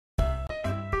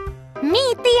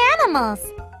Meet the Animals,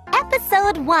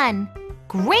 Episode 1,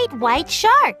 Great White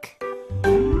Shark.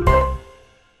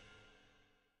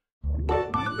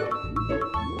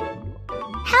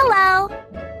 Hello.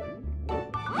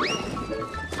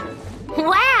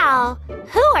 Wow,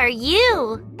 who are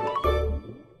you?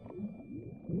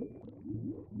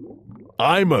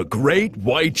 I'm a great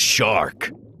white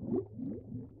shark.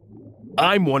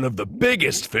 I'm one of the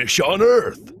biggest fish on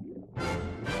Earth.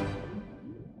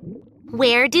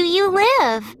 Where do you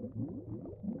live?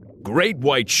 Great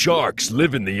white sharks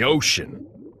live in the ocean.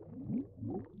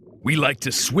 We like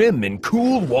to swim in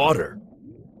cool water.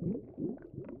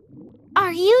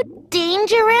 Are you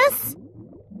dangerous?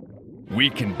 We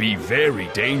can be very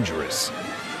dangerous.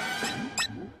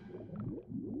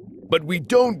 But we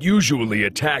don't usually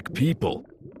attack people.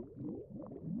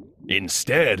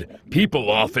 Instead, people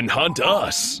often hunt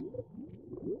us.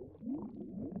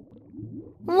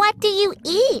 What do you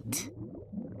eat?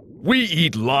 We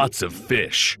eat lots of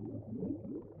fish.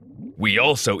 We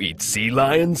also eat sea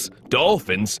lions,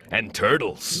 dolphins, and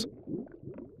turtles.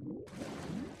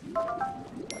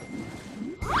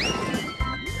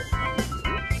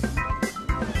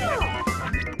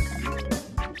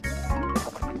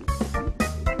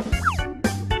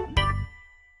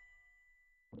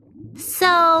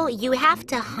 So you have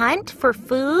to hunt for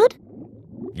food?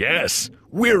 Yes,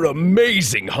 we're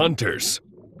amazing hunters.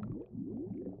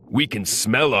 We can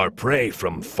smell our prey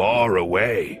from far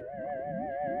away.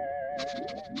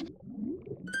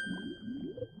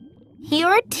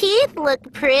 Your teeth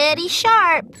look pretty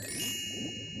sharp.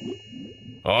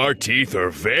 Our teeth are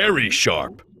very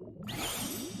sharp.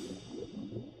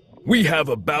 We have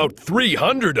about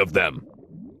 300 of them.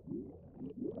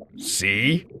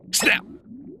 See? Snap!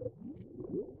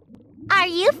 Are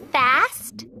you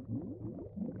fast?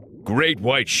 Great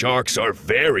white sharks are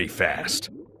very fast.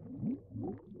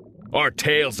 Our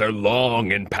tails are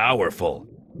long and powerful.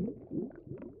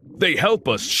 They help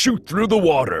us shoot through the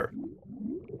water.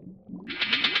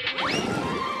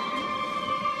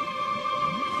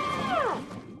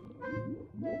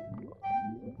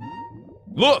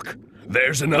 Look,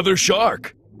 there's another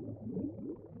shark.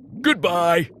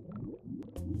 Goodbye.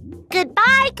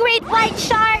 Goodbye, Great White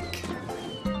Shark.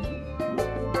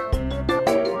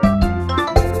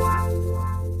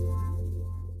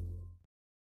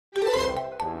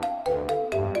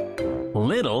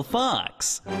 Little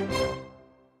Fox.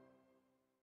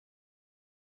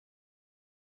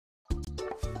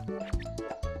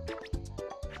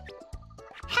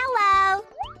 Hello.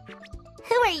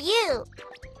 Who are you?